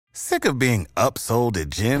Sick of being upsold at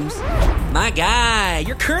gyms? My guy,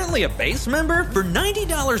 you're currently a base member? For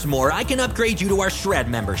 $90 more, I can upgrade you to our Shred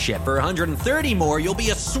membership. For $130 more, you'll be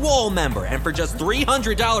a Swole member. And for just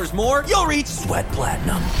 $300 more, you'll reach Sweat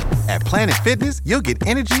Platinum. At Planet Fitness, you'll get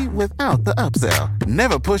energy without the upsell.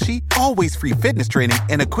 Never pushy, always free fitness training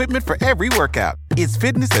and equipment for every workout. It's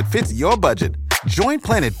fitness that fits your budget. Join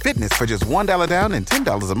Planet Fitness for just $1 down and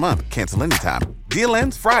 $10 a month. Cancel anytime. Deal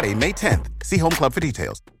ends Friday, May 10th. See Home Club for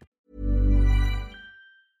details.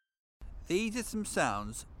 These are some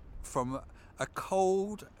sounds from a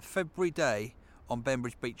cold February day on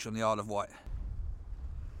Bembridge Beach on the Isle of Wight.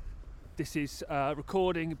 This is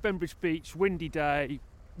recording Bembridge Beach, windy day,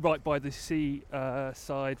 right by the sea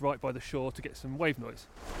side, right by the shore to get some wave noise.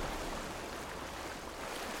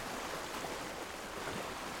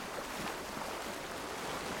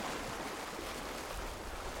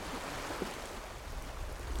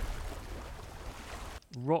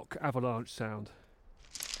 Rock avalanche sound.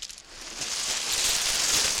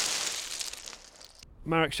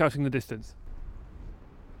 Marek shouting in the distance.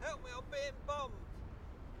 Help me, I'm being bombed.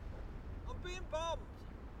 I'm being bombed.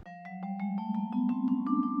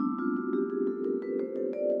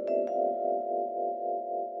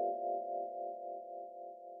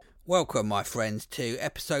 Welcome, my friends, to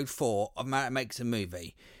episode 4 of Marek Makes a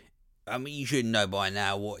Movie. You should know by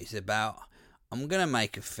now what it's about. I'm going to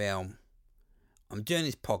make a film. I'm doing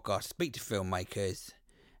this podcast to speak to filmmakers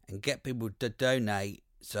and get people to donate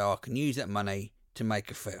so I can use that money to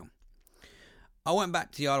make a film. I went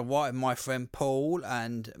back to the Isle of Wight with my friend Paul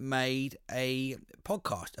and made a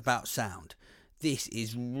podcast about sound. This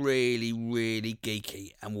is really, really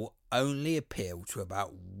geeky and will only appeal to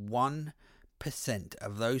about 1%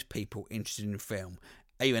 of those people interested in film.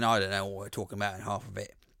 Even I don't know what we're talking about in half of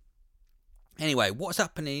it. Anyway, what's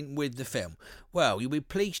happening with the film? Well, you'll be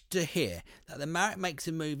pleased to hear that the Marek Makes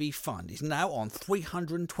a Movie Fund is now on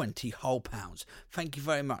 £320 whole. Thank you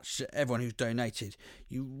very much to everyone who's donated.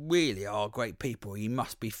 You really are great people. You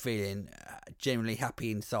must be feeling genuinely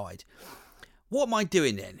happy inside. What am I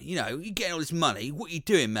doing then? You know, you're getting all this money. What are you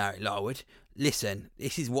doing, Marek Larwood? Listen,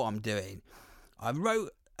 this is what I'm doing. I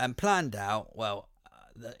wrote and planned out,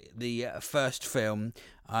 the first film.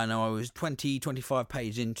 I know I was 25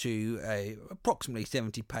 pages into a approximately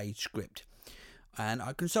 70-page script. And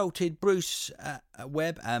I consulted Bruce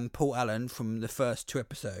Webb and Paul Allen from the first 2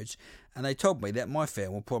 episodes, and they told me that my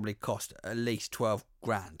film will probably cost at least 12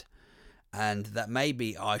 grand, and that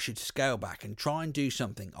maybe I should scale back and try and do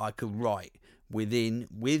something I could write with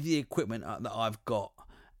the equipment that I've got,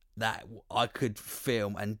 that I could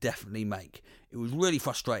film and definitely make. It was really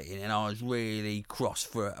frustrating and I was really cross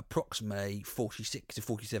for approximately 46 to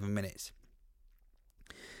 47 minutes.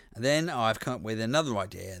 And then I've come up with another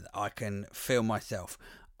idea that I can film myself.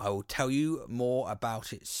 I will tell you more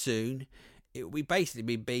about it soon. It will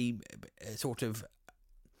basically be sort of,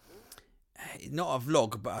 not a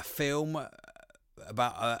vlog, but a film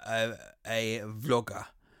about a vlogger.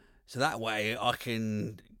 So that way I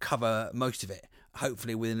can cover most of it,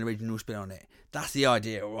 hopefully with an original spin on it. That's the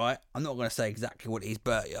idea, right? I'm not going to say exactly what it is,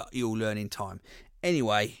 but you'll learn in time.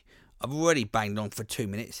 Anyway, I've already banged on for 2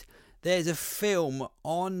 minutes. There's a film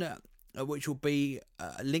on which will be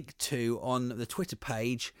linked to on the Twitter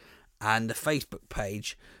page and the Facebook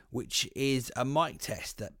page, which is a mic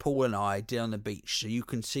test that Paul and I did on the beach, so you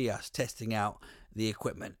can see us testing out the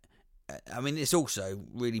equipment. I mean, it's also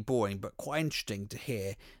really boring, but quite interesting to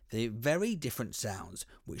hear the very different sounds,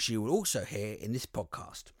 which you will also hear in this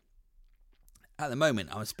podcast. At the moment,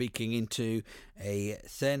 I'm speaking into a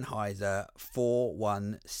Sennheiser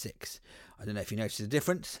 416. I don't know if you noticed the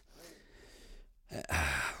difference.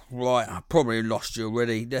 Right, I probably lost you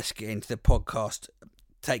already. Let's get into the podcast.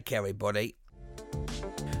 Take care, everybody.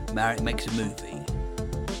 Marek Makes a Movie.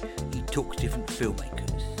 He talks to different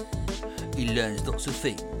filmmakers. He learns lots of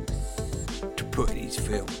things to put in his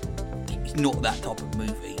film. It's not that type of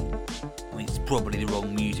movie. I mean, it's probably the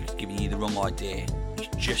wrong music. It's giving you the wrong idea.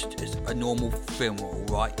 It's just as a normal film,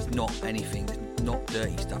 alright? It's not anything, it's not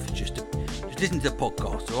dirty stuff. It's just listen to the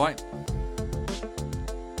podcast, alright?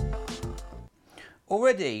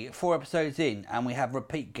 Already 4 episodes in, and we have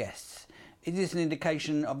repeat guests. Is this an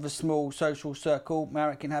indication of the small social circle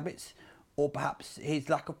Marek inhabits, or perhaps his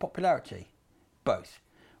lack of popularity? Both.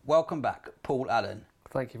 Welcome back, Paul Allen.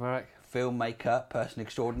 Thank you, Marek. Filmmaker, person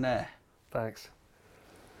extraordinaire. Thanks.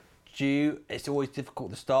 It's always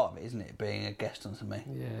difficult to start of it, isn't it, being a guest on something?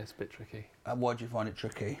 Yeah, it's a bit tricky. And why do you find it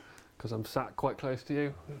tricky? Because I'm sat quite close to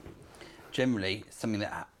you. Generally, something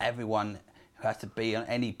that everyone who has to be on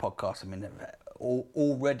any podcast, I mean,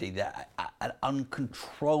 already they're at an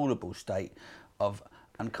uncontrollable state of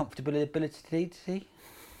uncomfortability.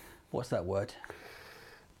 What's that word?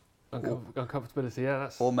 Uncomfortability, yeah,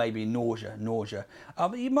 that's... Or maybe nausea.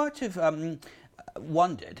 You might have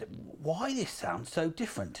wondered why this sounds so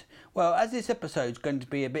different. Well, as this episode's going to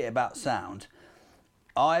be a bit about sound,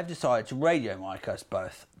 I've decided to radio mic us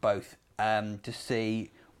both to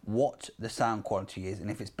see what the sound quality is and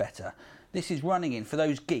if it's better. This is running in, for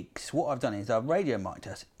those geeks, what I've done is I've radio mic'd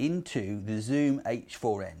us into the Zoom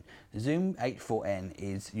H4n. The Zoom H4n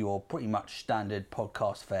is your pretty much standard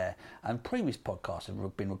podcast fare, and previous podcasts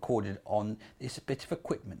have been recorded on this bit of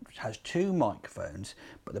equipment which has 2 microphones,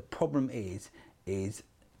 but the problem is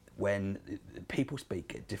when people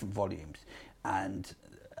speak at different volumes, and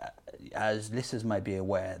as listeners may be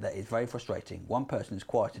aware, that is very frustrating. One person is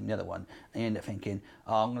quieter than the other one, and you end up thinking,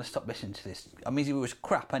 oh, I'm going to stop listening to this. I mean, it was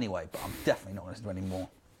crap anyway, but I'm definitely not going to listen to it anymore.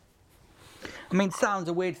 I mean, sound's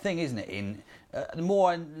a weird thing, isn't it? The more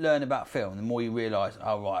I learn about film, the more you realise,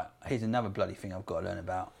 oh, right, here's another bloody thing I've got to learn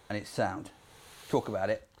about, and it's sound. Talk about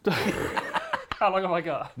it. How long have I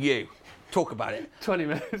got? You. Talk about it. 20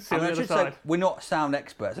 minutes. I should say, we're not sound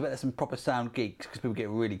experts. I bet there's some proper sound geeks, because people get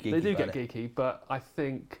really geeky. They do get geeky, but I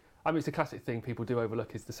think... it's a classic thing people do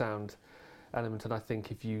overlook is the sound element, and I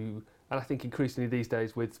think increasingly these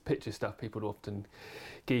days with picture stuff, people often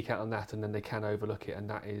geek out on that, and then they can overlook it, and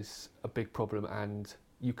that is a big problem, and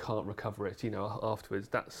you can't recover it, afterwards.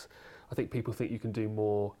 I think people think you can do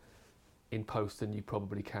more in post than you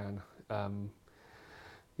probably can.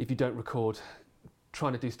 If you don't record,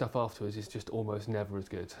 trying to do stuff afterwards is just almost never as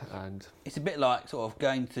good. And it's a bit like sort of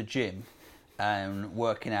going to the gym and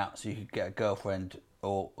working out so you could get a girlfriend,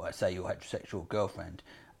 or let's say your heterosexual girlfriend,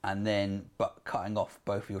 but cutting off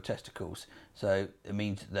both of your testicles. So it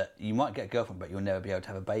means that you might get a girlfriend, but you'll never be able to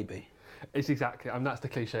have a baby. It's exactly, that's the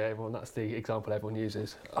cliche that's the example everyone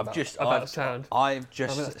uses about sound. I've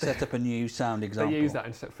just set up a new sound example. They use that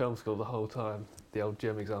in film school the whole time, the old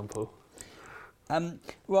gym example.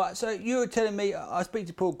 Right, so you were telling me, I speak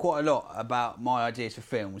to Paul quite a lot about my ideas for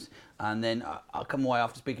films, and then I come away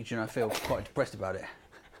after speaking to you and I feel quite depressed about it.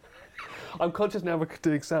 I'm conscious now we're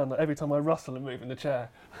doing sound that every time I rustle and move in the chair,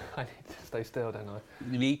 I need to stay still, don't I?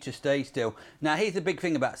 You need to stay still. Now, here's the big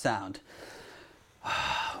thing about sound.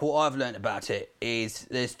 What I've learned about it is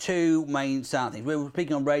there's 2 main sound things. We're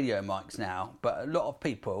speaking on radio mics now, but a lot of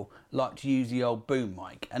people like to use the old boom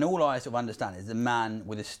mic. And all I sort of understand is the man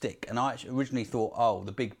with a stick. And I actually originally thought, oh,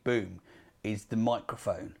 the big boom is the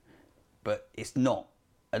microphone. But it's not.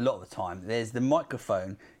 A lot of the time, there's the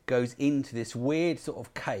microphone goes into this weird sort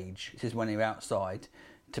of cage. This is when you're outside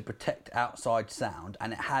to protect outside sound,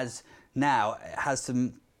 and it has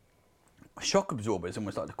some shock absorbers,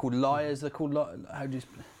 almost like they're called lyres. They're called how do you?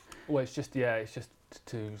 Well, it's just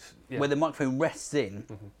where the microphone rests in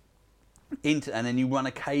into, and then you run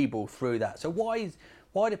a cable through that. So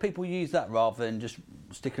why do people use that rather than just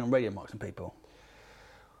sticking on radio mics on people?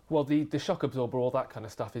 Well, the shock absorber, all that kind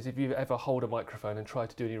of stuff, is if you ever hold a microphone and try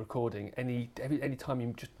to do any recording, any time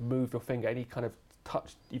you just move your finger, any kind of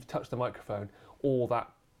touch, you've touched the microphone, all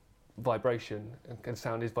that vibration, and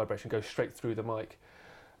sound is vibration, goes straight through the mic,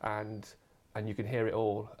 and you can hear it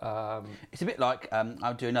all. It's a bit like,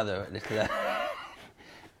 I'll do another little...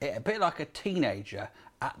 a bit like a teenager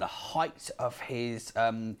at the height of his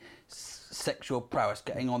sexual prowess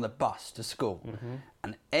getting on the bus to school,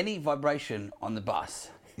 and any vibration on the bus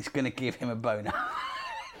is going to give him a boner.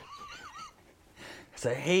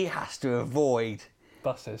 So he has to avoid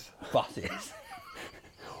buses.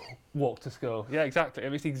 Walk to school. Yeah, exactly.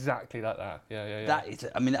 It's exactly like that. Yeah. That is.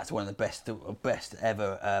 That's one of the best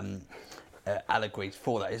ever allegories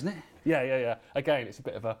for that, isn't it? Yeah. Again, it's a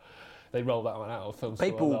bit of a. They roll that one out of film.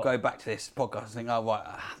 People will go back to this podcast and think, "Oh,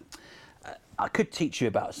 right, I could teach you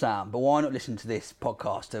about sound, but why not listen to this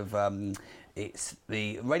podcast of?" It's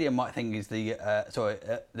the radio mic thing is the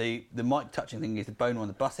mic touching thing is the boner on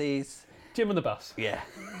the buses. Jim on the bus. Yeah.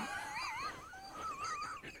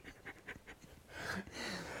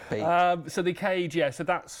 So the cage, so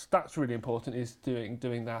that's really important. Is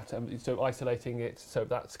doing that. So isolating it, so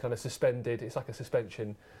that's kind of suspended. It's like a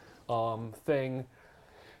suspension arm thing,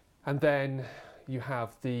 and then you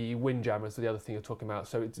have the wind jammers. The other thing you're talking about.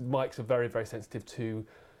 So mics are very, very sensitive to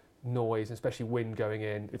noise, especially wind going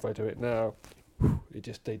in. If I do it now,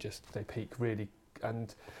 they peak really.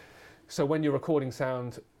 And so when you're recording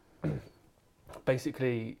sound,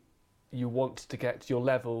 basically you want to get your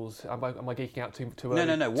levels. Am I geeking out too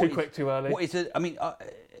early? No. Too quick, too early. What is it?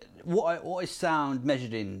 What is sound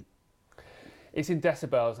measured in? It's in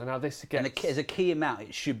decibels, and now this gets... And there's a key amount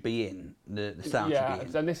it should be in. The sound should be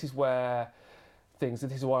in. And this is where this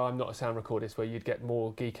is why I'm not a sound recordist, where you'd get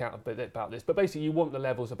more geek out about this. But basically, you want the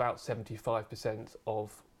levels about 75%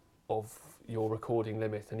 of of your recording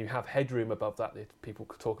limit, and you have headroom above that people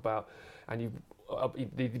could talk about, and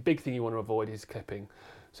the big thing you want to avoid is clipping.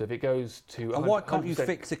 So if it goes to... And why can't you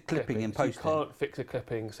fix a clipping in posting? So you can't fix a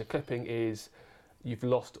clipping. So clipping is you've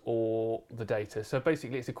lost all the data. So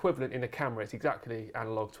basically it's equivalent in a camera. It's exactly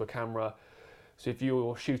analog to a camera. So if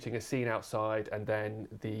you're shooting a scene outside and then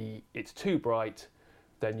it's too bright,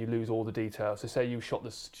 then you lose all the details. So say you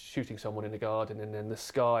shooting someone in a garden and then the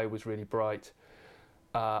sky was really bright,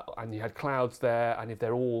 and you had clouds there, and if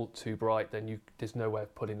they're all too bright, then there's no way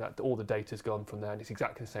of pulling that. All the data's gone from there, and it's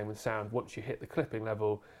exactly the same with sound. Once you hit the clipping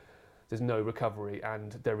level, there's no recovery,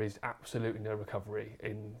 and there is absolutely no recovery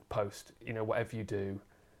in post. Whatever you do,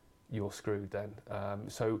 you're screwed then.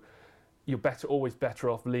 So you're always better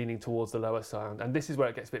off leaning towards the lower sound. And this is where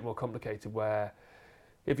it gets a bit more complicated, where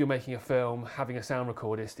if you're making a film, having a sound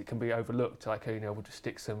recordist, it can be overlooked. Like, we'll just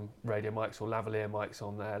stick some radio mics or lavalier mics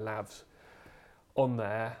on there, lavs on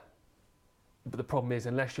there. But the problem is,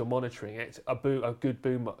 unless you're monitoring it, a good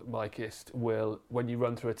boom micist will, when you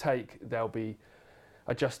run through a take, they'll be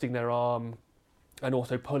adjusting their arm and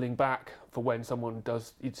also pulling back for when someone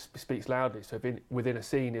speaks loudly. So within a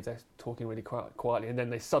scene, if they're talking really quietly and then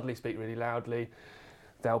they suddenly speak really loudly,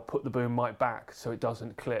 they'll put the boom mic back so it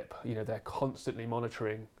doesn't clip. They're constantly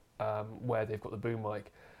monitoring where they've got the boom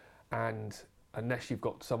mic, and unless you've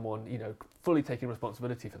got someone fully taking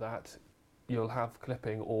responsibility for that, you'll have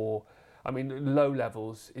clipping. Or low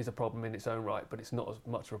levels is a problem in its own right, but it's not as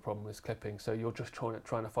much of a problem as clipping. So you're just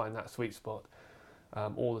trying to find that sweet spot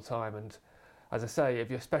all the time. And as I say,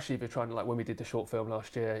 especially if you're trying to, like when we did the short film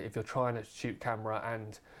last year, if you're trying to shoot camera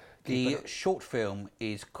and... The short film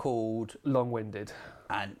is called... Long-Winded.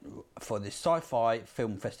 And for the Sci-Fi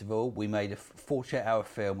Film Festival, we made a 48-hour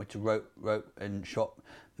film which wrote and shot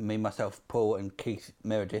me, myself, Paul and Keith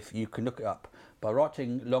Meredith. You can look it up by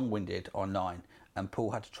writing Long-Winded online, and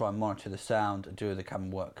Paul had to try and monitor the sound and do the camera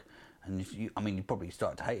work. And you probably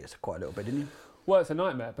started to hate us quite a little bit, didn't you? Well, it's a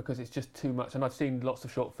nightmare because it's just too much. And I've seen lots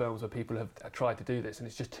of short films where people have tried to do this, and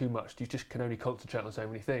it's just too much. You just can only concentrate on so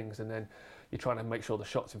many things, and then you're trying to make sure the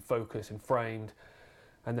shot's in focus and framed,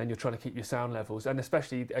 and then you're trying to keep your sound levels. And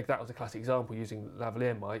especially, that was a classic example, using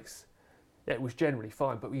lavalier mics. It was generally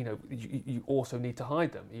fine, but you also need to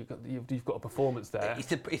hide them. You've got a performance there.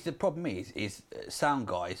 The problem is sound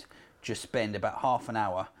guys just spend about half an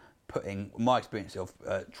hour putting, my experience of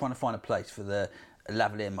trying to find a place for the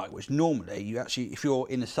lavalier mic, which normally you actually, if you're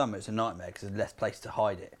in the summer, it's a nightmare because there's less place to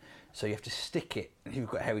hide it. So you have to stick it. If you've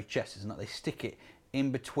got hairy chests, it's not. They stick it in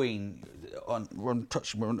between on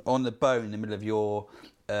the bone in the middle of your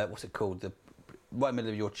what's it called? Right in the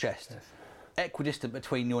middle of your chest, yes. Equidistant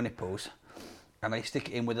between your nipples, and they stick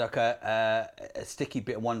it in with like a sticky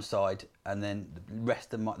bit on one side, and then the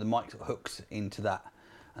rest of the mic hooks into that,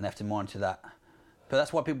 and they have to monitor that. But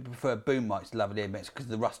that's why people prefer boom mics to lavalier mics, because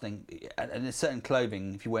of the rustling. And there's certain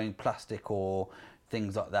clothing, if you're wearing plastic or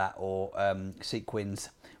things like that, or sequins,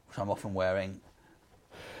 which I'm often wearing.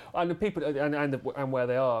 And the people, and where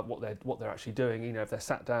they are, what they're actually doing. If they're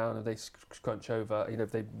sat down and they scrunch over,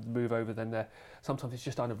 if they move over, then sometimes it's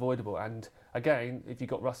just unavoidable. And again, if you've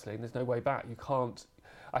got rustling, there's no way back. You can't.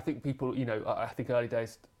 I think people, I think early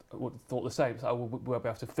days thought the same. So we'll be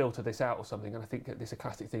able to filter this out or something. And I think this is a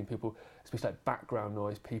classic thing. People, especially like background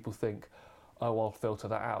noise, people think, oh, I'll filter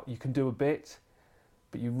that out. You can do a bit,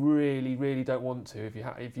 but you really, really don't want to if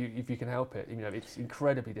you can help it. It's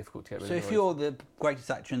incredibly difficult to get rid of So noise. if you're the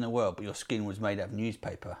greatest actor in the world, but your skin was made out of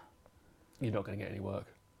newspaper, you're not going to get any work.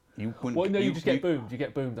 You wouldn't. Well, no, you just get boomed. You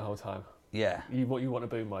get boomed the whole time. Yeah. What you want a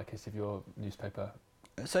boom mic is if you're newspaper.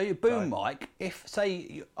 So your boom mic, if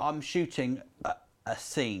say I'm shooting a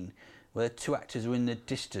scene where two actors are in the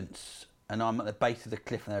distance and I'm at the base of the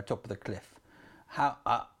cliff and they're at the top of the cliff,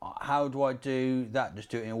 how do I do that? Just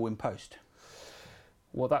do it all in post?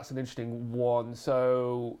 Well, that's an interesting one.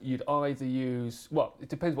 So you'd either use... Well, it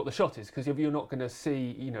depends what the shot is, because if you're not going to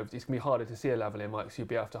see... it's going to be harder to see a lavalier mic, so you'll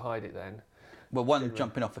be able to hide it then. Well, one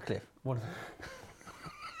jumping off a cliff.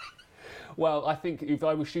 Well, I think if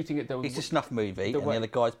I was shooting it... It's a snuff movie, and the other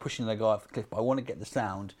guy's pushing the guy off the cliff, but I want to get the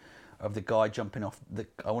sound of the guy jumping off...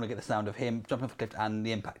 I want to get the sound of him jumping off the cliff and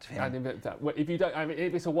the impact of him. And if you don't...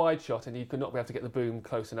 if it's a wide shot and you could not be able to get the boom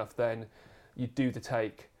close enough, then you'd do the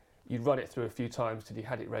take... You'd run it through a few times till you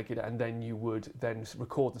had it regular, and then you would then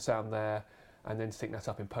record the sound there and then sync that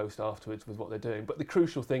up in post afterwards with what they're doing. But the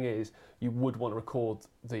crucial thing is you would want to record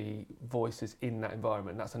the voices in that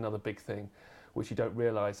environment. And that's another big thing, which you don't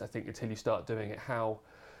realise, I think, until you start doing it, how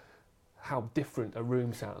different a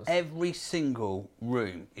room sounds. Every single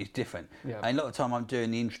room is different. Yeah. And a lot of the time I'm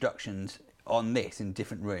doing the introductions on this in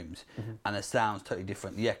different rooms, and the sound's totally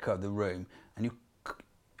different, the echo of the room. And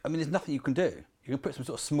I mean, there's nothing you can do. You can put some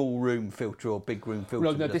sort of small room filter or big room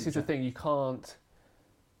filter. No, this is the thing. You can't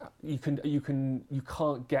take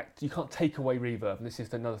away reverb. And this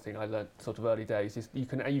is another thing I learned sort of early days. Is you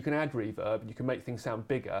can add reverb and you can make things sound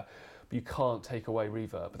bigger, but you can't take away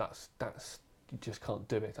reverb. That's you just can't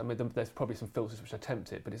do it. I mean, there's probably some filters which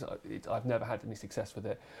attempt it, but I've never had any success with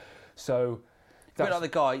it. So that's like the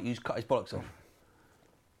guy who's cut his bollocks off.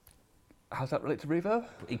 How's that relate to reverb?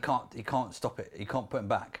 He can't stop it. He can't put him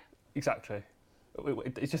back. Exactly.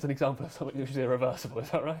 It's just an example of something which is irreversible.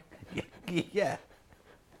 Is that right? Yeah.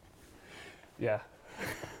 Yeah.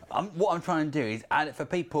 What I'm trying to do is add it for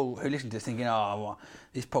people who listen to this thinking, well,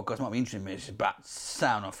 this podcast might be interesting, but it's about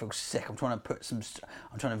sound. I feel sick. I'm trying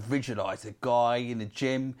to visualise the guy in the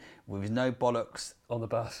gym with his no bollocks on the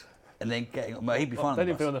bus, and then he'd be fine on the bus. Then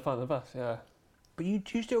he'd be on the front of the bus, yeah. But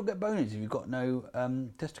do you still get boners if you've got no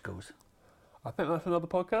testicles? I think that's another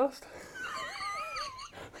podcast.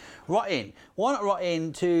 Write in. Why not write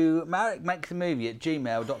in to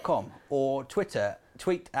marrickmakesthemovie@gmail.com or tweet at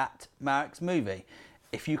marricksmovie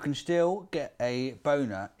if you can still get a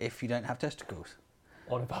boner if you don't have testicles.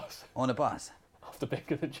 On a bus. On a bus. After being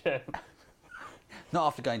at the gym. Not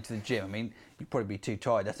after going to the gym. I mean, you'd probably be too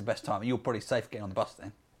tired. That's the best time. You're probably safe getting on the bus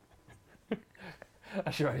then.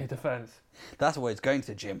 That's your only defence. That's why he's going to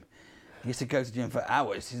the gym. He used to go to the gym for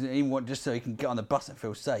hours. He doesn't even want just so he can get on the bus and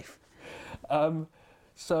feel safe.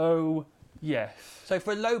 So, yes. So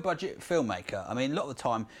for a low-budget filmmaker, I mean, a lot of the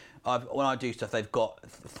time, when I do stuff, they've got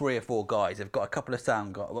 3 or 4 guys. They've got a couple of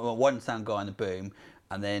sound guys, one sound guy in the boom,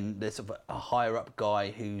 and then there's sort of a higher-up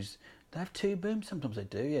guy who's... They have 2 booms? Sometimes they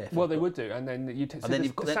do, yeah. Well, they would do, and then the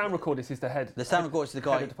sound recordist is the head. The sound recordist is the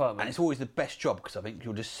guy, department. And it's always the best job because I think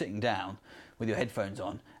you're just sitting down with your headphones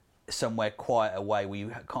on, somewhere quiet away where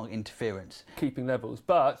you can't get interference. Keeping levels,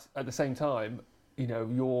 but at the same time, you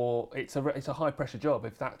know, it's a high pressure job.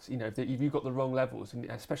 If that's, you know, if you've got the wrong levels, and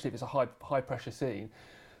especially if it's a high pressure scene,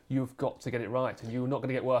 you've got to get it right, and you're not going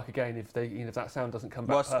to get work again if if that sound doesn't come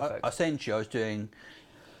back perfect. I sent you. I was doing.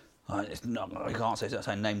 It's not. I can't say it's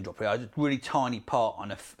saying name drop here. I did a really tiny part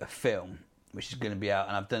on a film, which is going to be out,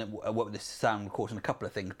 and I've done it. I worked with this sound recorder on a couple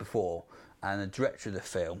of things before, and the director of the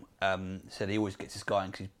film said he always gets this guy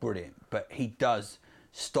in because he's brilliant, but he does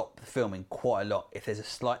stop the filming quite a lot if there's a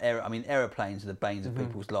slight error. I mean, aeroplanes are the banes of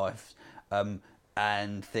people's lives,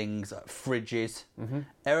 and things like fridges,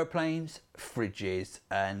 aeroplanes, fridges,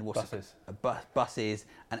 and buses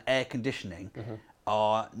and air conditioning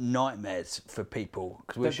are nightmares for people.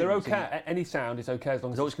 Cause they're okay. Any sound is okay as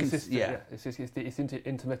long as it's consistent. Yeah. It's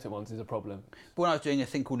intermittent ones is a problem. But when I was doing a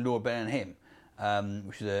thing called Laura, Ben and Him,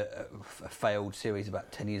 which was a failed series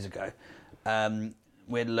about 10 years ago,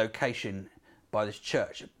 we had a location by this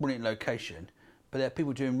church, a brilliant location, but there are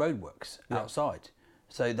people doing roadworks outside.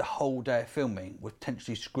 So the whole day of filming was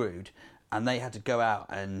potentially screwed, and they had to go out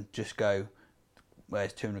and just go, well,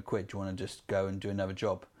 it's 200 quid, do you want to just go and do another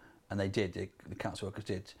job? And they did, the council workers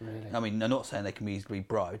did. Really? I mean, I'm not saying they can be easily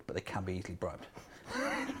bribed, but they can be easily bribed.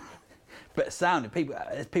 But sound, people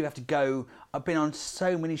have to go. I've been on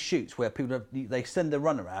so many shoots where they send the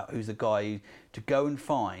runner out, who's the guy, to go and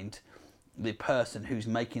find the person who's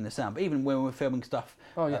making the sound. But even when we're filming stuff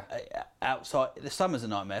outside, the summer's a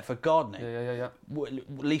nightmare for gardening. Yeah.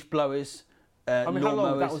 Leaf blowers. I mean, how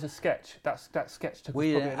long? mowers. That was a sketch. That sketch took.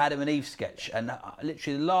 We did an Adam and Eve sketch, and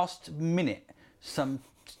literally the last minute, some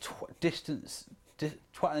twat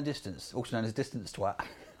in the distance, also known as distance twat.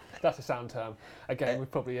 That's a sound term. Again, we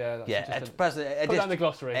probably put down the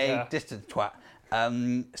glossary. A distance twat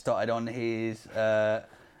started on his.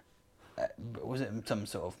 Was it some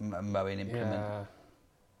sort of mowing implement?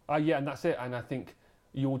 Yeah, and that's it. And I think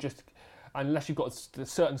you'll just, unless you've got a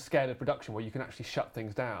certain scale of production where you can actually shut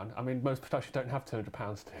things down. I mean, most productions don't have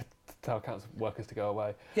 £200 to tell council workers to go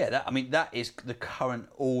away. Yeah, that is the current,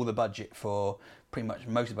 all the budget for, pretty much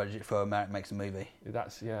most of the budget for Marrick Makes a Movie.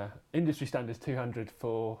 That's, industry standards 200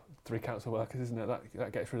 for 3 council workers, isn't it?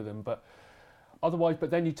 That gets rid of them. But otherwise, but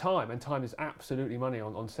then time is absolutely money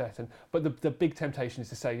on set. But the big temptation is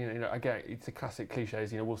to say, again, it's a classic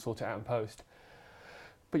cliches, we'll sort it out in post.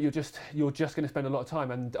 But you're just going to spend a lot of time,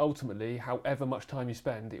 and ultimately, however much time you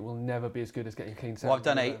spend, it will never be as good as getting clean sound. Well, I've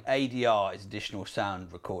done ADR, is additional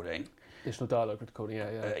sound recording. Additional dialogue recording,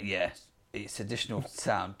 Yes, it's additional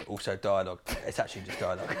sound, also dialogue. It's actually just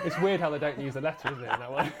dialogue. It's weird how they don't use the letter, isn't it, in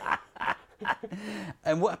that way?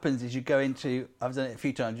 And what happens is you go into, I've done it a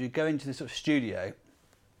few times, you go into the sort of studio,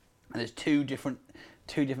 and there's two different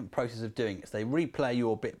processes of doing it. So they replay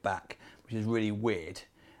your bit back, which is really weird.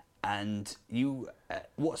 and you.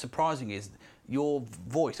 What's surprising is your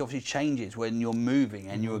voice obviously changes when you're moving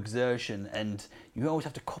and your exertion, and you always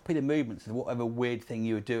have to copy the movements of whatever weird thing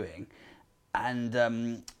you were doing.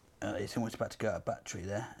 And it's almost about to go out of battery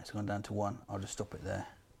there. It's gone down to 1. I'll just stop it there.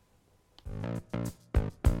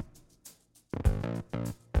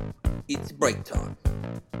 It's break time.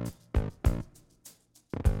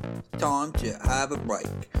 Time to have a break.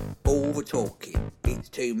 All the talking, it's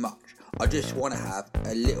too much. I just want to have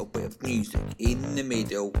a little bit of music in the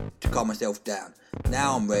middle to calm myself down.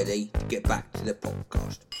 Now I'm ready to get back to the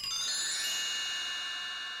podcast.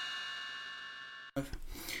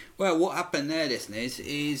 Well, what happened there, listeners,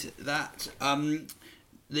 is that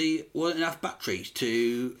there wasn't enough batteries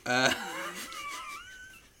to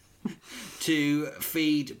to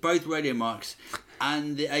feed both radio mics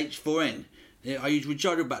and the H4n. I used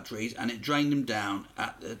rechargeable batteries, and it drained them down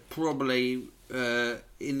at probably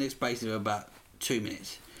in the space of about 2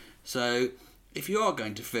 minutes. So if you are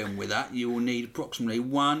going to film with that, you will need approximately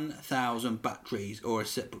 1,000 batteries or a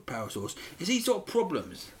separate power source. It's these sort of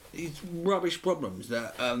problems, these rubbish problems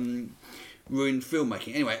that ruin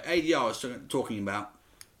filmmaking. Anyway, ADR I was talking about.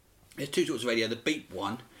 There's 2 sorts of ADR. The beep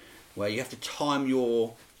one, where you have to time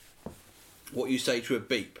what you say to a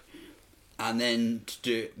beep, and then to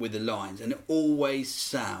do it with the lines, and it always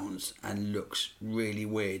sounds and looks really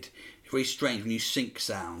weird. It's very strange when you sync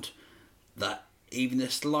sound, that even the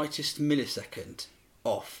slightest millisecond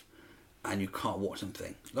off and you can't watch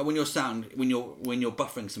something. Like when you're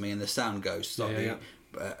buffering something and the sound goes slightly,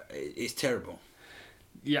 it's terrible.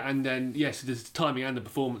 Yeah, and then so there's the timing and the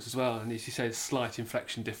performance as well, and as you say, a slight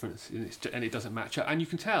inflection difference, and it doesn't match up, and you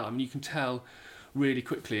can tell. I mean, you can tell really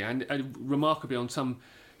quickly, and remarkably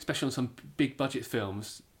especially on some big budget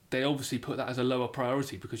films, they obviously put that as a lower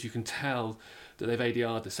priority because you can tell that they've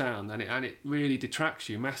ADR'd the sound, and it really detracts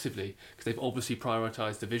you massively because they've obviously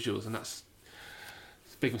prioritised the visuals, and that's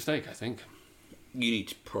a big mistake, I think. You need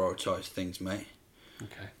to prioritise things, mate.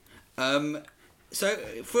 Okay. So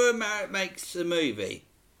for Marek Makes a Movie,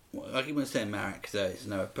 I keep on saying Marek because it's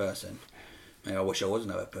another person. Maybe I wish I was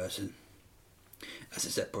another person. That's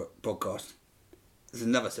a separate podcast. There's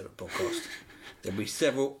another separate podcast. There'll be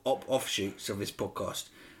several offshoots of this podcast.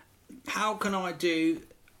 How can I do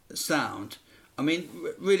sound? I mean,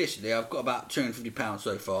 realistically, I've got about £250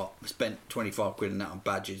 so far. I've spent 25 quid on that on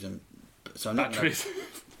badges, and so I'm not batteries.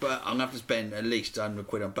 But I'm going to have to spend at least 100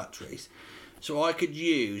 quid on batteries. So I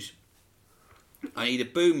need a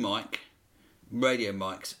boom mic, radio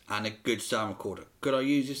mics, and a good sound recorder. Could I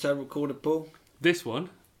use this sound recorder, Paul? This one?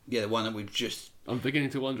 Yeah, the one that we've just... I'm beginning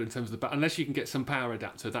to wonder in terms of unless you can get some power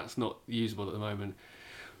adapter, that's not usable at the moment.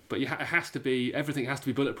 But it has to be, everything has to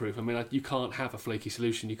be bulletproof. I mean, you can't have a flaky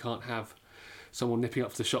solution. You can't have someone nipping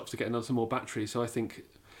up to the shops to get some more batteries. So I think...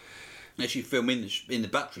 Unless you film in the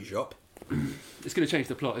battery shop. It's going to change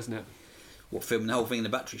the plot, isn't it? What, filming the whole thing in the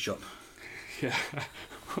battery shop? Yeah.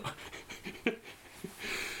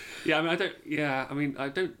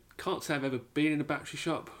 Can't say I've ever been in a battery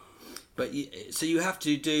shop. But you have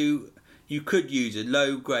to do... You could use a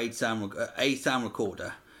low-grade sound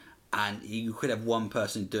recorder, and you could have one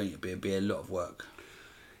person doing it, but it'd be a lot of work.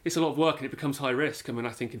 It's a lot of work, and it becomes high risk. I mean,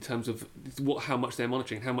 I think in terms of how much they're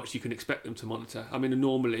monitoring, how much you can expect them to monitor. I mean,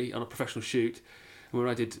 normally on a professional shoot, when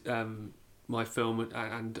I did my film,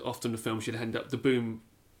 and often the films you'd end up the boom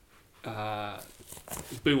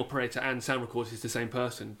operator and sound recorder is the same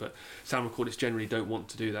person, but sound recorders generally don't want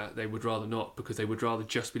to do that. They would rather not, because they would rather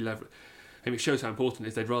just be it shows how important it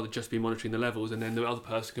is. They'd rather just be monitoring the levels, and then the other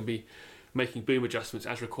person can be making boom adjustments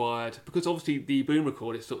as required. Because obviously the boom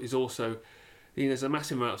record is also, there's a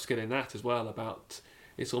massive amount of skill in that as well.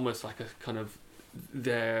 It's almost like a kind of,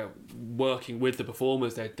 they're working with the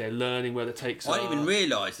performers. They're learning where the takes are. I didn't even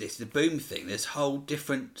realise this. The boom thing. There's whole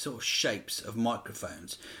different sort of shapes of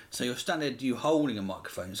microphones. So your standard, you holding a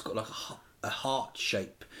microphone, it's got like a heart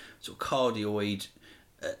shape, sort of cardioid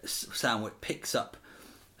sound where it picks up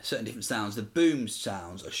certain different sounds. The boom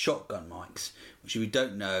sounds are shotgun mics, which if you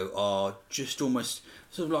don't know are just almost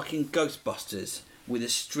sort of like in Ghostbusters with a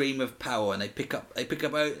stream of power, and they pick up they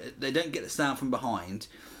don't get the sound from behind,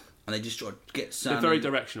 and they just try to get sound. They're very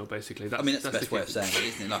directional, basically. That's the best way of saying it,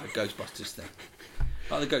 isn't it? Like a Ghostbusters thing,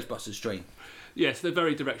 like the Ghostbusters stream. Yes, they're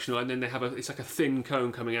very directional, and then they have it's like a thin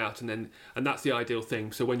cone coming out, and that's the ideal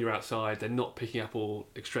thing. So when you're outside, they're not picking up all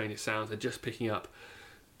extraneous sounds; they're just picking up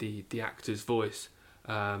the actor's voice.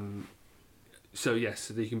 So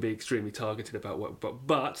yes, you can be extremely targeted about what,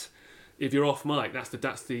 but if you're off mic, that's the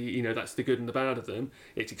good and the bad of them.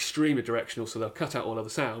 It's extremely directional, so they'll cut out all other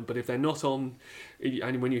sound. But if they're not on,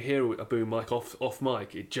 and when you hear a boom mic off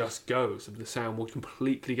mic, it just goes. The sound will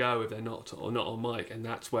completely go if they're not on mic, and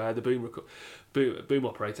that's where the boom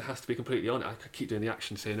operator has to be completely on it. I keep doing the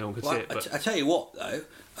action so no one can see it. But I tell you what though,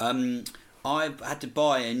 I've had to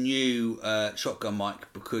buy a new shotgun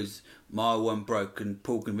mic because my one broke, and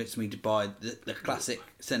Paul convinced me to buy the classic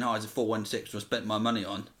Sennheiser 416, which I spent my money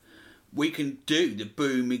on. We can do the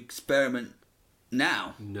boom experiment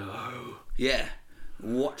now. No. Yeah.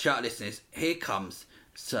 Watch out, listeners. Here comes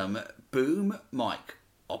some boom mic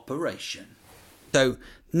operation. So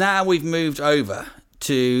now we've moved over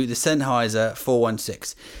to the Sennheiser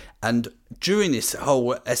 416. And during this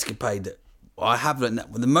whole escapade, I have learned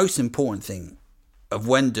that the most important thing of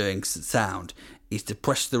when doing sound is to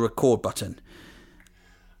press the record button.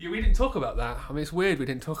 Yeah, we didn't talk about that. I mean, it's weird we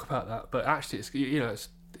didn't talk about that, but actually,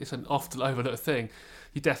 it's an often overlooked thing.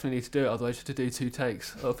 You definitely need to do it, otherwise you have to do 2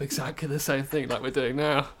 takes of exactly the same thing like we're doing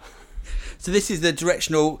now. So this is the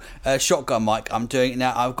directional shotgun mic. I'm doing it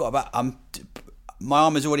now. My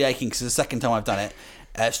arm is already aching because it's the second time I've done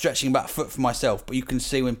it. Stretching about a foot for myself, but you can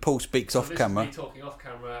see when Paul speaks off camera. This is me talking off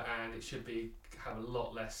camera, and it should have a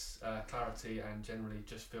lot less clarity and generally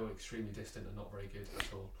just feel extremely distant and not very good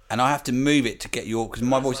at all. And I have to move it to get because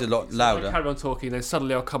my voice is a lot louder. I carry on talking, then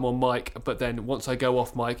suddenly I'll come on mic, but then once I go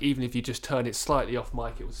off mic, even if you just turn it slightly off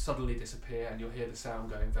mic, it will suddenly disappear and you'll hear the sound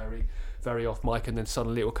going very, very off mic, and then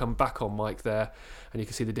suddenly it will come back on mic there, and you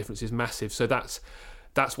can see the difference is massive. So that's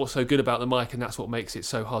what's so good about the mic, and that's what makes it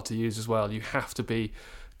so hard to use as well. You have to be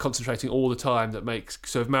concentrating all the time.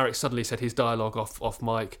 So if Marek suddenly said his dialogue off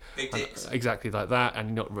mic, exactly like that,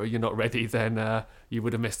 and you're not ready, then you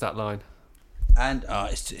would have missed that line. And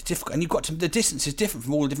it's difficult, and the distance is different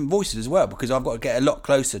from all the different voices as well, because I've got to get a lot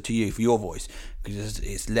closer to you for your voice because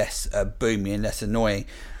it's less boomy and less annoying.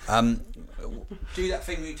 Do that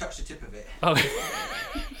thing when you touch the tip of it. Oh.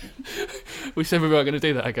 We said we weren't going to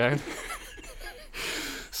do that again.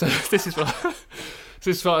 So this is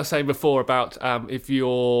what I was saying before about if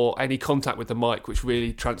you're any contact with the mic, which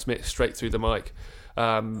really transmits straight through the mic.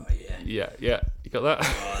 Yeah, you got that?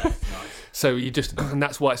 Oh, that's nice. So and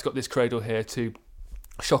that's why it's got this cradle here to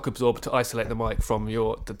shock absorb to isolate the mic from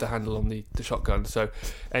the handle on the shotgun. So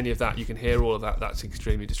any of that, you can hear all of that. That's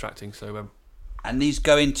extremely distracting. So and these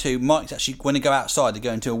go into mics. Actually, when they go outside, they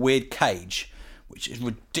go into a weird cage, which is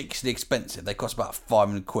ridiculously expensive. They cost about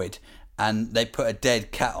 £500, and they put a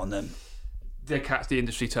dead cat on them. Dead cat's the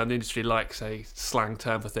industry term. The industry likes a slang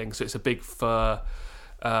term for things. So it's a big fur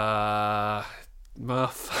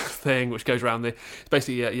muff thing which goes around it's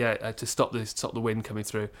basically to stop the wind coming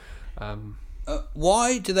through.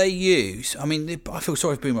 Why do they use? I mean, I feel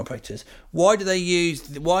sorry for boom operators. Why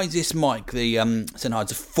is this mic the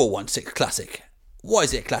Sennheiser 416 Classic? Why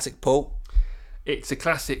is it a classic, Paul? It's a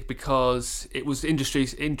classic because it was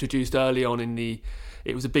introduced early on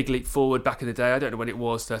it was a big leap forward back in the day. I don't know when it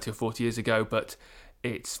was, 30 or 40 years ago, but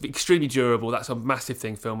it's extremely durable. That's a massive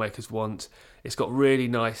thing filmmakers want. It's got really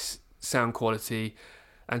nice sound quality,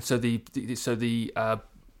 and so the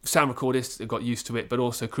sound recordists have got used to it, but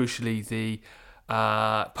also crucially the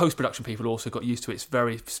post-production people also got used to its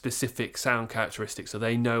very specific sound characteristics, so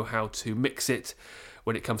they know how to mix it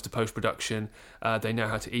when it comes to post-production. They know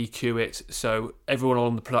how to EQ it, so everyone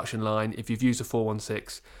on the production line, if you've used a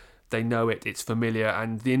 416, they know it's familiar,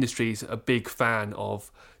 and the industry's a big fan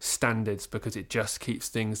of standards because it just keeps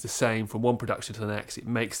things the same from one production to the next. It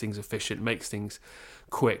makes things efficient, makes things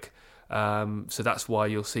quick. So that's why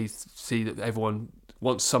you'll see that everyone,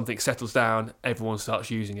 once something settles down, everyone starts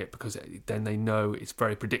using it because then they know it's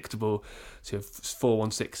very predictable. So you have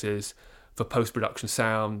 416s for post-production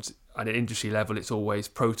sound, and at industry level it's always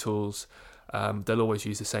Pro Tools. They'll always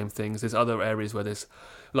use the same things. There's other areas where there's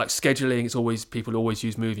like scheduling. People always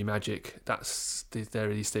use Movie Magic. There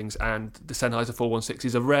are these things, and the Sennheiser 416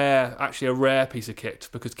 is a rare piece of kit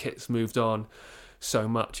because kit's moved on so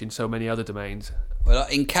much in so many other domains. Well,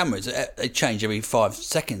 in cameras, they change every 5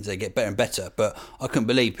 seconds. They get better and better. But I couldn't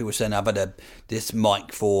believe people saying I've had this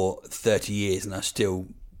mic for 30 years and I still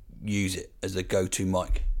use it as a go-to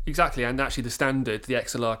mic. Exactly, and actually the standard, the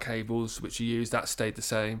XLR cables which you use, that stayed the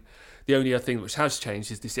same. The only other thing which has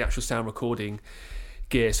changed is the actual sound recording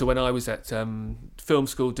gear. So when I was at film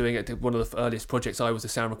school doing one of the earliest projects, I was a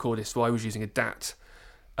sound recordist, so I was using a DAT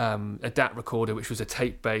recorder, which was a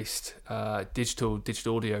tape-based digital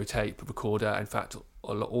audio tape recorder. In fact,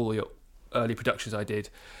 all the early productions I did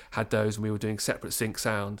had those, and we were doing separate sync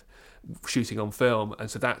sound, shooting on film. And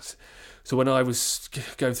so when I was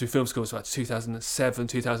going through film school, it was about 2007,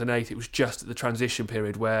 2008, it was just at the transition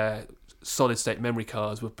period where solid-state memory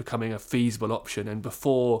cards were becoming a feasible option, and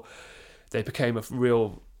before they became a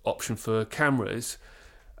real option for cameras,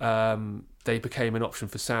 they became an option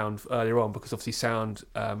for sound earlier on, because obviously sound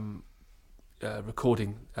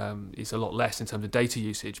recording is a lot less in terms of data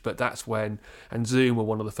usage. But that's when, and Zoom were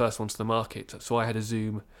one of the first ones to the market. So I had a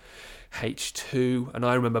Zoom H2, and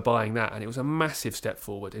I remember buying that, and it was a massive step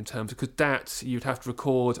forward in terms of, because that you'd have to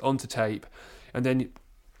record onto tape, and then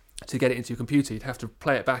to get it into your computer you'd have to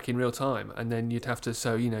play it back in real time, and then you'd have to,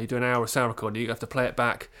 so you do an hour of sound recording, you have to play it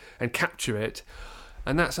back and capture it,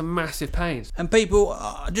 and that's a massive pain. And people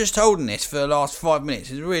are just holding this for the last 5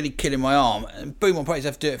 minutes. It's really killing my arm. And boom operators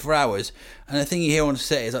have to do it for hours. And the thing you hear on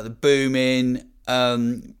set is like the booming,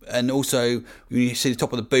 and also you see the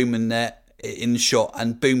top of the boom in there in the shot,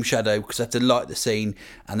 and boom shadow, because they have to light the scene,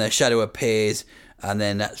 and their shadow appears, and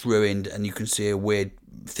then that's ruined, and you can see a weird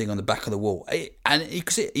thing on the back of the wall. And you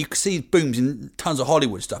can see booms in tons of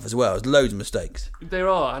Hollywood stuff as well. There's loads of mistakes. There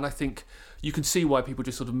are, and I think you can see why people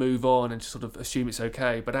just sort of move on and just sort of assume it's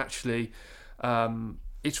okay, but actually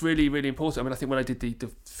it's really, really important. I mean, I think when I did the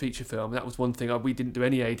feature film, that was one thing, we didn't do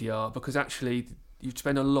any ADR, because actually you'd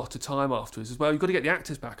spend a lot of time afterwards as well. You've got to get the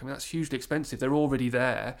actors back. I mean, that's hugely expensive. They're already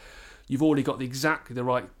there. You've already got exactly the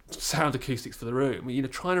right sound acoustics for the room.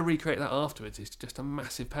 Trying to recreate that afterwards is just a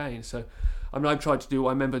massive pain. So, I mean, I've tried to do, I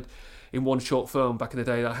remember in one short film back in the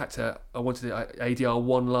day, I wanted to ADR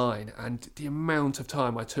one line, and the amount of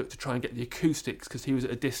time I took to try and get the acoustics, because he was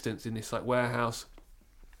at a distance in this like warehouse,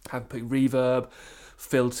 having put reverb,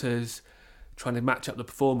 filters, trying to match up the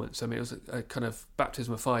performance. I mean, it was a kind of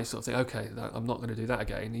baptism of fire sort of thing. Okay, I'm not going to do that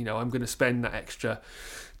again. I'm going to spend that extra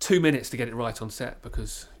 2 minutes to get it right on set,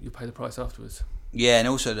 because you pay the price afterwards. Yeah, and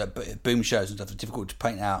also the boom shows and stuff are difficult to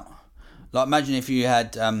paint out. Like, imagine if you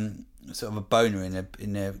had sort of a boner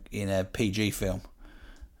in a PG film.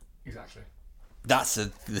 Exactly. That's the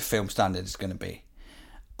film standard is going to be.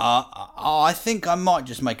 I think I might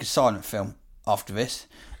just make a silent film after this.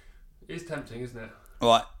 It's tempting, isn't it?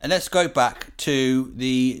 Right, and let's go back to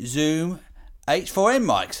the Zoom H4n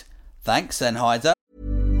mics. Thanks, Sennheiser.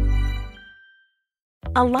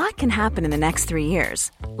 A lot can happen in the next 3 years.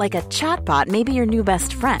 Like a chatbot may be your new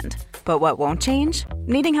best friend. But what won't change?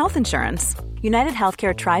 Needing health insurance. United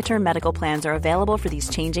Healthcare Tri-Term Medical Plans are available for these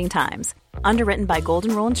changing times. Underwritten by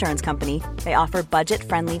Golden Rule Insurance Company, they offer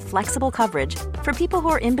budget-friendly, flexible coverage for people who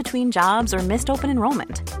are in between jobs or missed open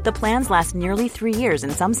enrollment. The plans last nearly 3 years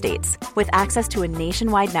in some states, with access to a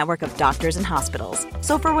nationwide network of doctors and hospitals.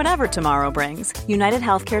 So for whatever tomorrow brings, United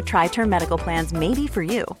Healthcare Tri-Term Medical Plans may be for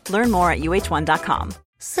you. Learn more at uh1.com.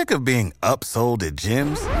 Sick of being upsold at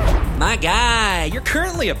gyms? My guy, you're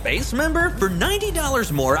currently a base member? For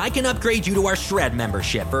 $90 more, I can upgrade you to our Shred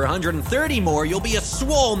membership. For $130 more, you'll be a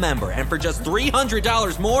Swole member. And for just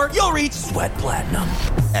 $300 more, you'll reach Sweat Platinum.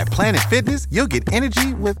 At Planet Fitness, you'll get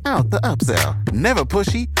energy without the upsell. Never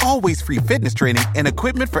pushy, always free fitness training and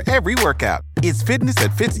equipment for every workout. It's fitness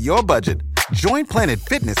that fits your budget. Join Planet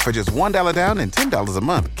Fitness for just $1 down and $10 a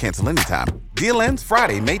month. Cancel anytime. Deal ends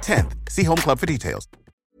Friday, May 10th. See Home Club for details.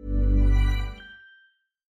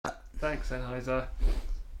 Thanks, Sennheiser.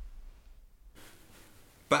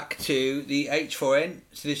 Back to the H4n.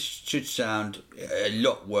 So this should sound a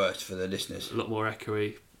lot worse for the listeners. A lot more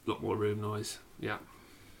echoey, a lot more room noise. Yeah.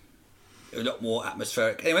 A lot more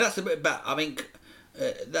atmospheric. Anyway, that's a bit about. I mean,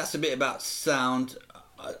 that's a bit about sound.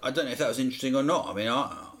 I don't know if that was interesting or not. I mean,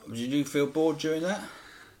 did you feel bored during that?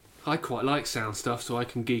 I quite like sound stuff, so I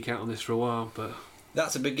can geek out on this for a while, but.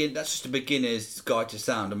 That's just a beginner's guide to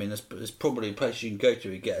sound. I mean, there's probably a place you can go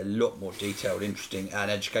to and get a lot more detailed, interesting and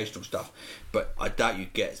educational stuff. But I doubt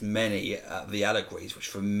you'd get as many of the allegories, which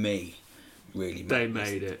for me really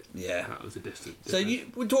made it. Yeah. That was a distance. So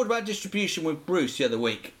we talked about distribution with Bruce the other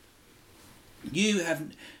week. You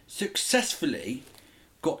have successfully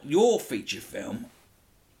got your feature film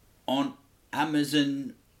on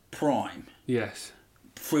Amazon Prime. Yes.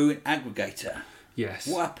 Through an aggregator. Yes.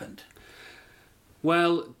 What happened?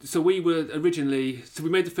 Well, so we made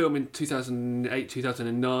the film in 2008,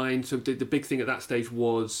 2009. So the big thing at that stage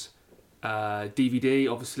was DVD.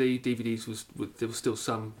 Obviously, DVDs there was still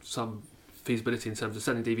some feasibility in terms of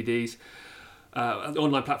selling DVDs.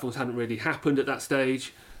 Online platforms hadn't really happened at that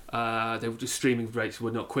stage. They were just streaming rates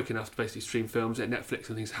were not quick enough to basically stream films. Netflix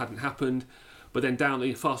and things hadn't happened. But then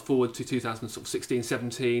fast forward to 2016,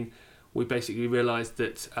 17, we basically realised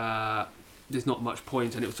that. There's not much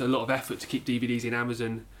point, and it was a lot of effort to keep DVDs in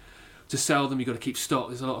Amazon to sell them. You've got to keep stock.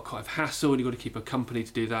 There's a lot of kind of hassle, and you've got to keep a company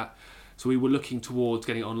to do that. So we were looking towards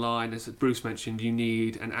getting it online. As Bruce mentioned, you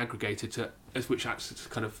need an aggregator which acts to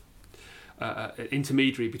kind of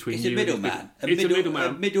intermediary between it's you. A middleman. It's a middleman.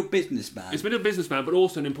 A middle businessman. It's a middle businessman, but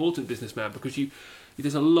also an important businessman because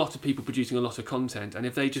there's a lot of people producing a lot of content, and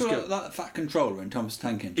if they just like the Fat Controller and Thomas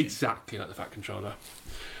Tank Engine. Exactly like the Fat Controller,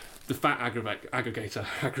 the Fat aggravator.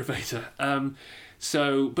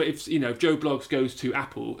 But if Joe Bloggs goes to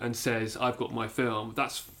Apple and says, "I've got my film,"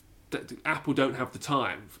 Apple don't have the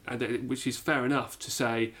time, which is fair enough to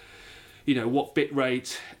say. What bit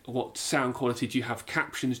rate, what sound quality do you have?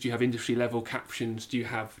 Captions? Do you have industry level captions? Do you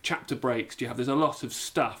have chapter breaks? There's a lot of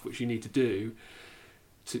stuff which you need to do.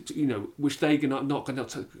 Which they're not going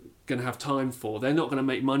to have time for. They're not going to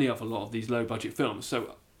make money off a lot of these low budget films.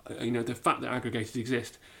 So, the fact that aggregators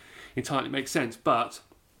exist entirely makes sense. But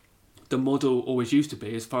the model always used to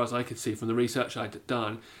be, as far as I could see from the research I'd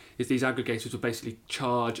done, is these aggregators would basically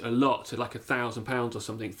charge a lot, so like £1,000 or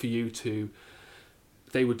something for you to.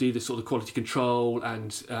 They would do the sort of quality control,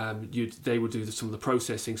 and they would do some of the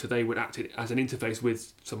processing. So they would act as an interface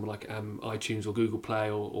with someone like iTunes or Google Play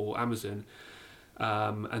or Amazon.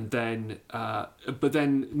 But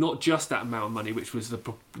then not just that amount of money, which was the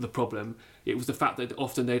problem. It was the fact that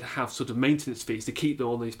often they'd have sort of maintenance fees to keep them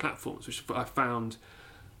on these platforms, which I found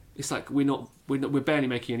it's like we're barely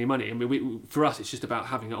making any money. I mean, for us, it's just about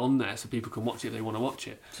having it on there so people can watch it if they want to watch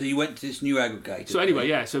it. So you went to this new aggregator. So anyway,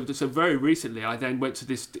 yeah. So very recently, I then went to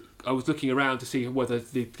this. I was looking around to see whether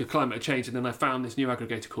the climate had changed, and then I found this new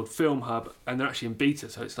aggregator called Film Hub, and they're actually in beta.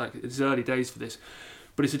 So it's early days for this.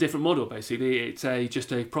 But it's a different model, basically. It's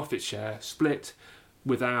just a profit share split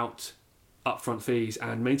without upfront fees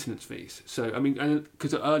and maintenance fees. So, I mean,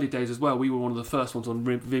 because at early days as well, we were one of the first ones on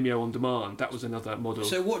Vimeo On Demand. That was another model.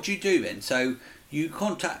 So what do you do then? So you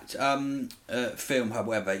contact Film Hub,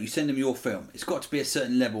 whatever, you send them your film. It's got to be a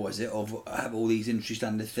certain level, is it, of have all these industry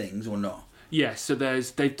standard things or not? Yes, so they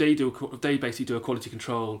basically do a quality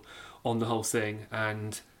control on the whole thing,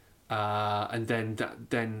 and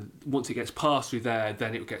then once it gets passed through there,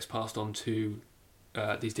 then it gets passed on to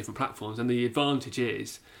these different platforms. And the advantage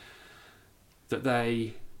is that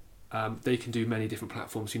they can do many different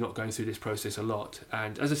platforms. You're not going through this process a lot.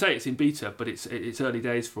 And as I say, it's in beta, but it's early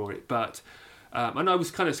days for it. But and I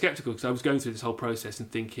was kind of sceptical because I was going through this whole process and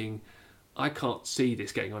thinking, I can't see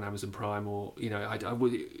this getting on Amazon Prime, or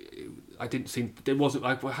I didn't see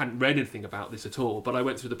I hadn't read anything about this at all. But I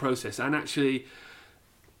went through the process, and actually,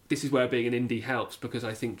 this is where being an indie helps, because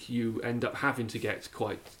I think you end up having to get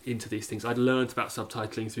quite into these things. I'd learned about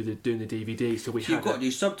subtitling through doing the DVD, so you've got to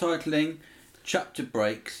do subtitling, chapter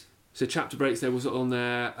breaks. So chapter breaks there was on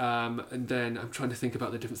there, and then I'm trying to think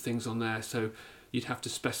about the different things on there. So you'd have to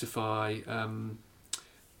specify.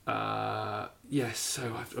 Yes,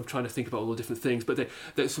 so I'm trying to think about all the different things. But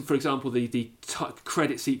so for example, the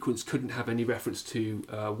credit sequence couldn't have any reference to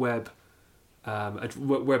web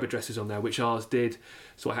addresses on there, which ours did.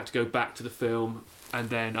 So I had to go back to the film, and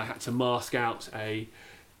then I had to mask out a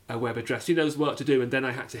web address. There's work to do, and then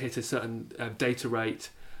I had to hit a certain data rate,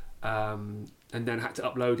 and then I had to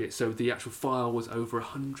upload it. So the actual file was over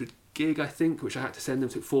 100 gig, I think, which I had to send them.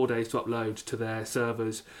 It took 4 days to upload to their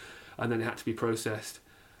servers, and then it had to be processed.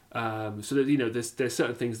 So that there's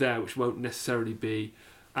certain things there which won't necessarily be.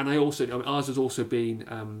 And ours has also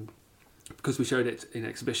been. Because we showed it in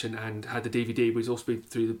exhibition and had the DVD, but it's also been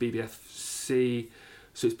through the BBFC,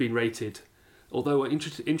 so it's been rated. Although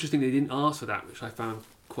interestingly, they didn't ask for that, which I found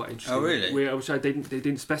quite interesting. Oh, really? They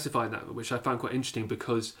didn't specify that, which I found quite interesting,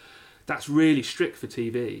 because that's really strict for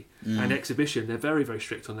TV and exhibition. They're very, very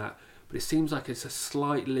strict on that. But it seems like it's a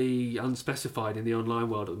slightly unspecified in the online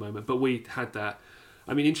world at the moment. But we had that.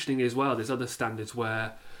 I mean, interestingly as well, there's other standards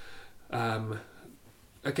where.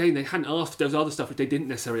 Again, they hadn't asked. There was other stuff which they didn't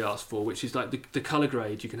necessarily ask for, which is like the colour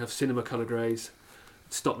grade. You can have cinema colour grades.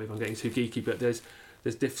 Stop me if I'm getting too geeky, but there's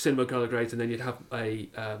cinema colour grades, and then you'd have a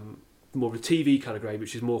more of a TV colour grade,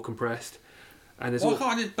 which is more compressed. And there's why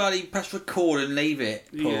can't you bloody press record and leave it,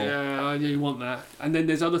 Paul? Yeah, you want that. And then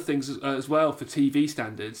there's other things as well for TV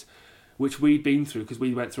standards, which we'd been through because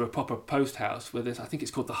we went through a proper post house where I think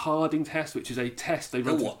it's called the Harding test, which is a test they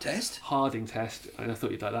run. The what test? Harding test, and I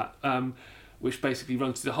thought you'd like that. Which basically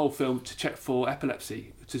runs through the whole film to check for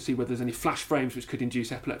epilepsy, to see whether there's any flash frames which could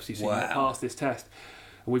induce epilepsy. So you can pass this test,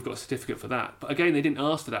 and we've got a certificate for that. But again, they didn't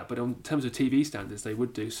ask for that, but in terms of TV standards, they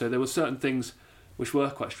would do. So there were certain things which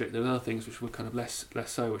were quite strict. There were other things which were kind of less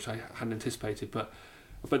so, which I hadn't anticipated. But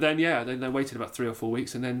then, then they waited about 3 or 4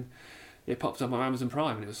 weeks, and then it popped up on Amazon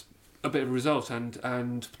Prime, and it was a bit of a result. And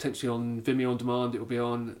potentially on Vimeo On Demand, it will be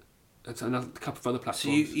on. It's a couple of other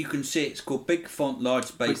platforms. So you can see it's called Big Font Large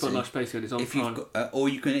Spacing. Big Font Large Spacing, it's on Prime. Or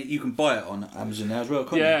you can buy it on Amazon now as well,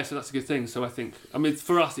 can't you? Yeah, so that's a good thing. So I mean,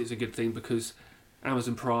 for us it's a good thing because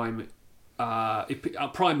Amazon Prime,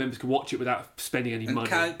 Prime members can watch it without spending any money.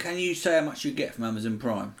 Can you say how much you get from Amazon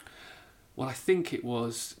Prime? Well, I think it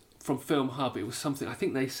was from Film Hub. It was something. I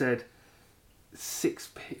think they said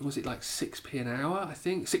 6p. Was it like 6p an hour? I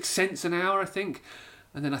think 6 cents an hour. I think,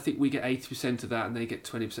 and then I think we get 80% of that, and they get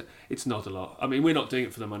 20%. It's not a lot. I mean, we're not doing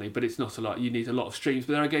it for the money, but it's not a lot. You need a lot of streams.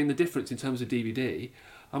 But there again, the difference in terms of DVD.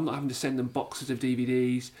 I'm not having to send them boxes of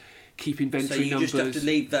DVDs, keep inventory numbers. So you just have to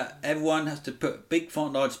leave that. Everyone has to put big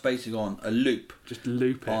font large spacing on a loop. Just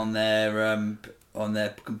loop it on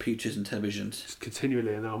their computers and televisions. Just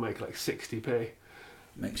continually, and they'll make like 60p.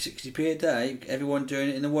 Make 60p a day. Everyone doing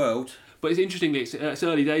it in the world. But it's interesting that it's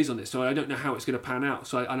early days on this, so I don't know how it's going to pan out.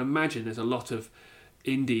 So I imagine there's a lot of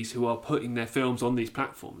indies who are putting their films on these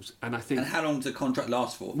platforms, and I think. And how long does the contract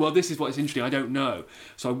last for? Well, this is what's interesting. I don't know.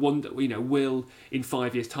 So I wonder, will in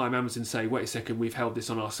 5 years' time Amazon say, "Wait a second, we've held this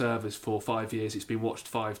on our servers for 5 years. It's been watched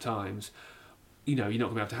 5 times. You're not going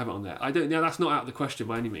to be able to have it on there." I don't know. That's not out of the question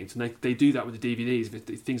by any means. And they do that with the DVDs.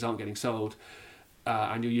 If things aren't getting sold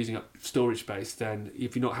and you're using up storage space, then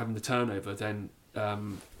if you're not having the turnover, then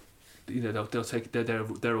they'll take.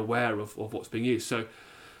 They're aware of what's being used. So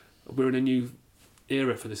we're in a new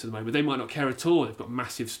era for this at the moment. They might not care at all. They've got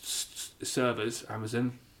massive servers,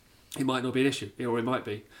 Amazon. It might not be an issue, or it might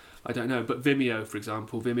be. I don't know. But Vimeo, for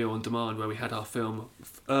example, Vimeo On Demand, where we had our film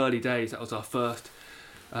early days, that was our first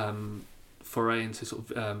foray into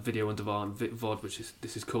sort of video on demand, VOD, which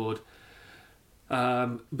this is called.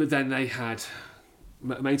 But then they had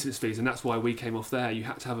maintenance fees, and that's why we came off there. You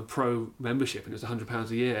had to have a pro membership, and it was £100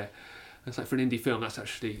 a year. And it's like, for an indie film, that's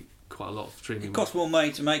actually quite a lot of streaming. It costs more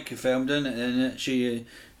money to make a film, doesn't it? And actually,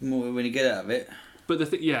 more when you get out of it. But the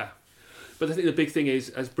the big thing is,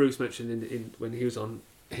 as Bruce mentioned in when he was on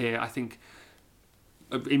here, I think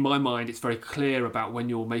in my mind it's very clear about when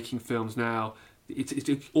you're making films now. It's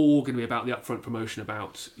all going to be about the upfront promotion.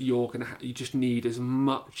 About you just need as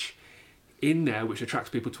much in there which attracts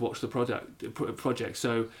people to watch the project.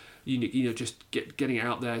 So just getting it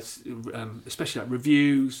out there, especially like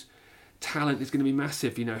reviews. Talent is going to be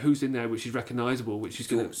massive. Who's in there which is recognisable, which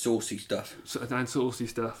is saucy stuff. And saucy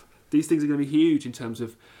stuff. These things are going to be huge in terms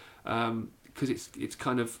of because it's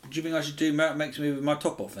kind of. Do you think I should do Merit Makes Me with my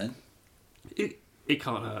top off then? It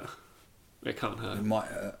can't hurt. It can't hurt. It might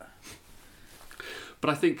hurt.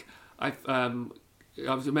 But I think I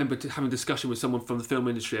remember having a discussion with someone from the film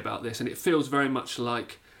industry about this, and it feels very much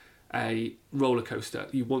like a roller coaster.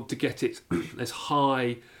 You want to get it as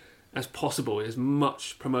high as possible, as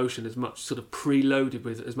much promotion, as much sort of preloaded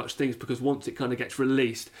with as much things, because once it kind of gets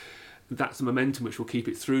released, that's the momentum which will keep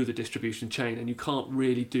it through the distribution chain, and you can't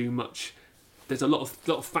really do much. There's a lot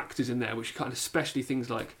of factors in there which kind of, especially things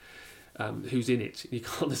like who's in it.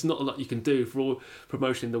 There's not a lot you can do for all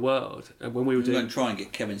promotion in the world. And when we were going to try and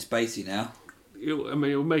get Kevin Spacey now. It'll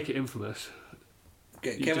make it infamous.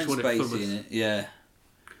 Get Kevin Spacey in it, yeah.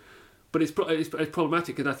 But it's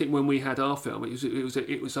problematic, and I think when we had our film,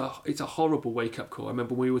 it's a horrible wake up call. I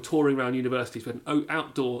remember when we were touring around universities with an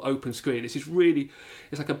outdoor open screen. It's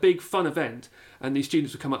like a big fun event, and these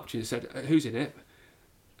students would come up to you and said, "Who's in it?"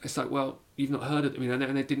 It's like, well, you've not heard of them,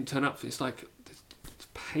 and they didn't turn up. It's like it's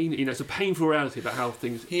pain. It's a painful reality about how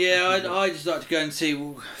things. Yeah, I just like to go and see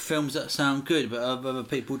films that sound good, but other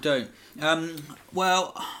people don't.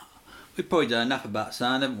 Well, we've probably done enough about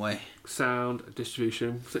sound, haven't we? Sound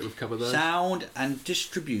distribution. I think we've covered those. Sound and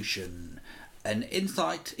distribution, an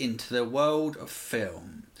insight into the world of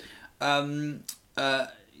film.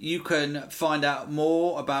 You can find out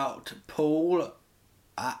more about Paul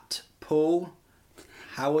at Paul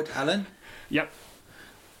Howard Allen. Yep.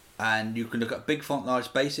 And you can look at Big Font Large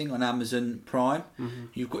Spacing on Amazon Prime. Mm-hmm.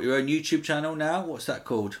 You've got your own YouTube channel now. What's that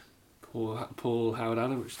called? Paul Howard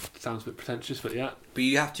Allen, which sounds a bit pretentious, but yeah. But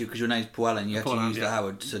you have to, because your name's Paul Allen. You have Paul to Allen, use the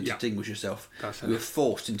Howard to distinguish yourself. That's you were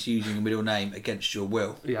forced into using a middle name against your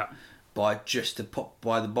will. Yeah. By just the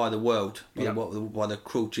by the world, by the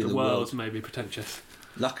cruelty of the world. The world may be pretentious.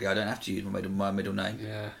 Luckily, I don't have to use my middle name.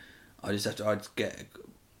 Yeah. I just have to. I'd get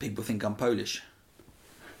people think I'm Polish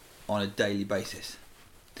on a daily basis.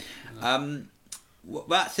 Well,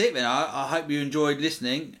 that's it then. I hope you enjoyed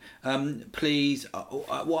listening. Please,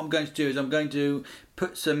 what I'm going to do is I'm going to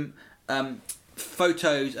put some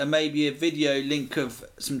photos and maybe a video link of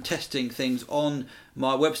some testing things on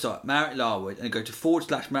my website, Marriott Larwood, and go to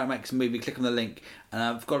 / Marriott Makes a Movie, click on the link, and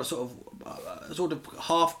I've got a sort of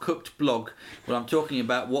half-cooked blog where I'm talking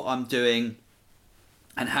about what I'm doing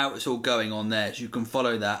and how it's all going on there, so you can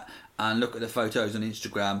follow that and look at the photos on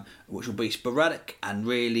Instagram, which will be sporadic and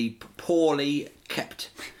really poorly kept.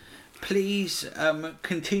 Please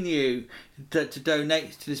continue to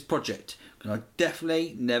donate to this project, because I'm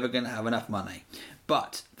definitely never going to have enough money.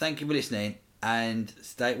 But thank you for listening, and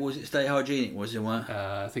stay hygienic, was it one?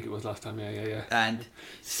 I think it was last time, yeah. And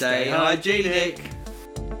stay hygienic.